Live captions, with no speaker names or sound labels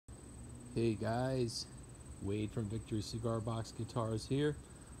Hey guys, Wade from Victory Cigar Box Guitars here.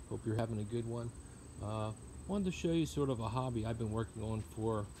 Hope you're having a good one. Wanted to show you sort of a hobby I've been working on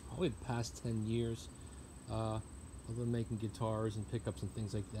for probably the past 10 years. Other than making guitars and pickups and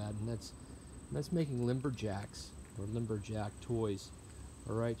things like that, and that's making lumberjacks or lumberjack toys.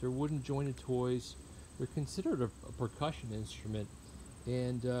 All right, they're wooden jointed toys. They're considered a percussion instrument,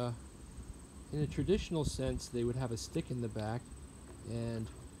 and in a traditional sense, they would have a stick in the back, and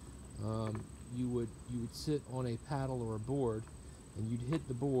you would sit on a paddle or a board, and you'd hit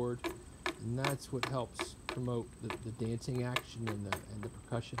the board, and that's what helps promote the dancing action and the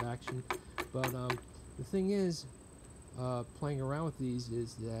percussion action. But the thing is, playing around with these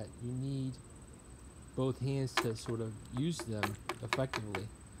is that you need both hands to sort of use them effectively.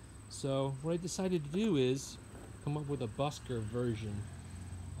 So what I decided to do is come up with a busker version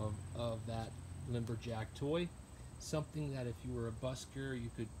of that lumberjack toy. Something that if you were a busker, you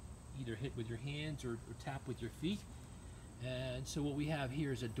could either hit with your hands or tap with your feet. And so what we have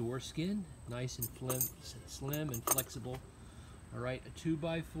here is a door skin, nice and slim and flexible. All right, a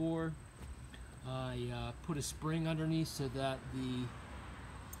 2x4. I put a spring underneath so that the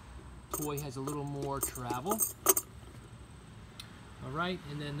toy has a little more travel. All right,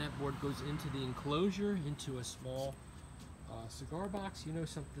 and then that board goes into the enclosure, into a small cigar box. You know,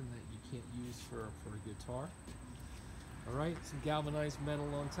 something that you can't use for a guitar. All right, some galvanized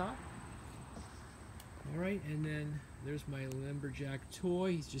metal on top. All right, and then there's my lumberjack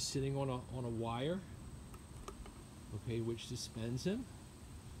toy. He's just sitting on a wire, okay, which suspends him,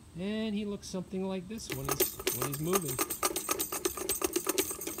 and he looks something like this when he's moving.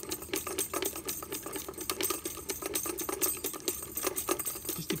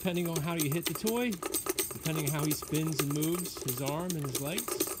 Just depending on how you hit the toy, depending on how he spins and moves his arm and his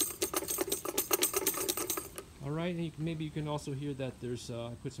legs. All right, and maybe you can also hear that there's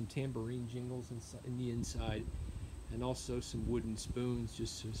I put some tambourine jingles in the inside, and also some wooden spoons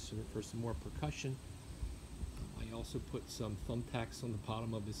just for some more percussion. I also put some thumbtacks on the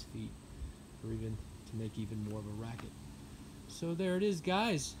bottom of his feet, or even to make even more of a racket. So there it is,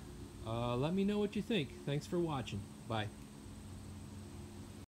 guys. Let me know what you think. Thanks for watching. Bye.